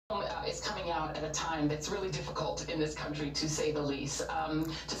is coming out at a time that's really difficult in this country, to say the least.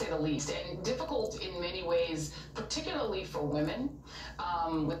 And difficult in many ways, particularly for women,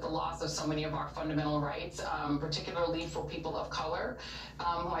 with the loss of so many of our fundamental rights, particularly for people of color,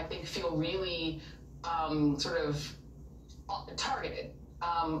 who I think feel really sort of targeted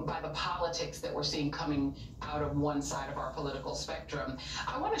by the politics that we're seeing coming out of one side of our political spectrum.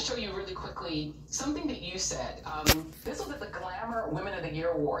 I want to show you really quickly something that you said. This was at the Glamour Women of the Year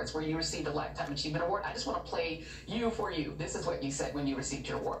Awards, where you received a Lifetime Achievement Award. I just want to play you for you. This is what you said when you received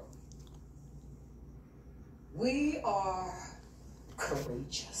your award. We are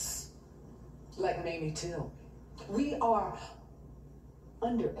courageous, like Mamie Till. We are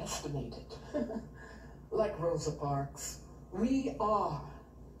underestimated, like Rosa Parks. We are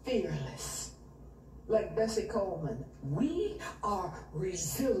fearless, like Bessie Coleman. We are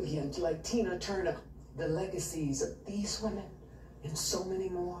resilient, like Tina Turner. The legacies of these women and so many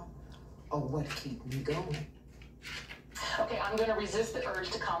more are what keep me going. Okay, I'm going to resist the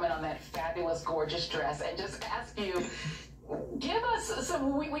urge to comment on that fabulous, gorgeous dress and just ask you, give us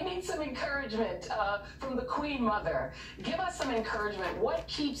some, we need some encouragement from the Queen Mother. Give us some encouragement. What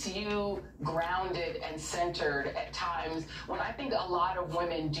keeps you grounded and centered at times when I think a lot of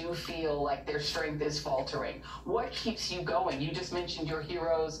women do feel like their strength is faltering? What keeps you going? You just mentioned your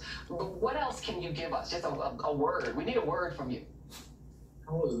heroes. What else can you give us? Just a word. We need a word from you.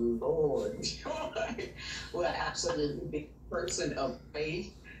 Oh, Lord. Well, absolutely big person of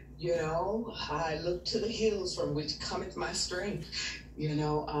faith. You know, I look to the hills from which cometh my strength, you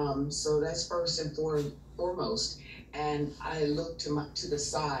know, so that's first and foremost. And I look to the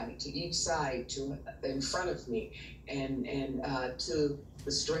side, to each side, to in front of me, and to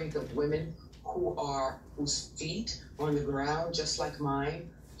the strength of women whose feet are on the ground, just like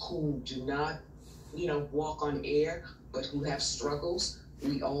mine, who do not, you know, walk on air, but who have struggles.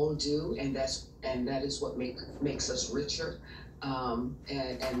 We all do, and that is what makes us richer.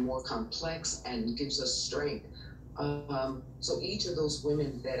 And more complex, and gives us strength. So each of those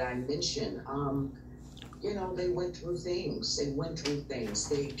women that I mentioned, you know, they went through things.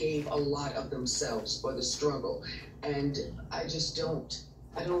 They gave a lot of themselves for the struggle. And I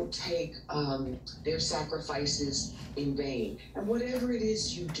don't take their sacrifices in vain. And whatever it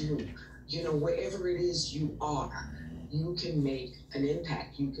is you do, you know, wherever it is you are, you can make an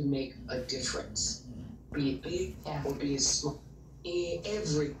impact. You can make a difference. Be it big or be it small.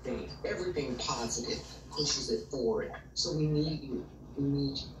 Everything positive pushes it forward. So we need you. We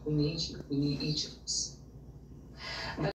need you. We need each of us.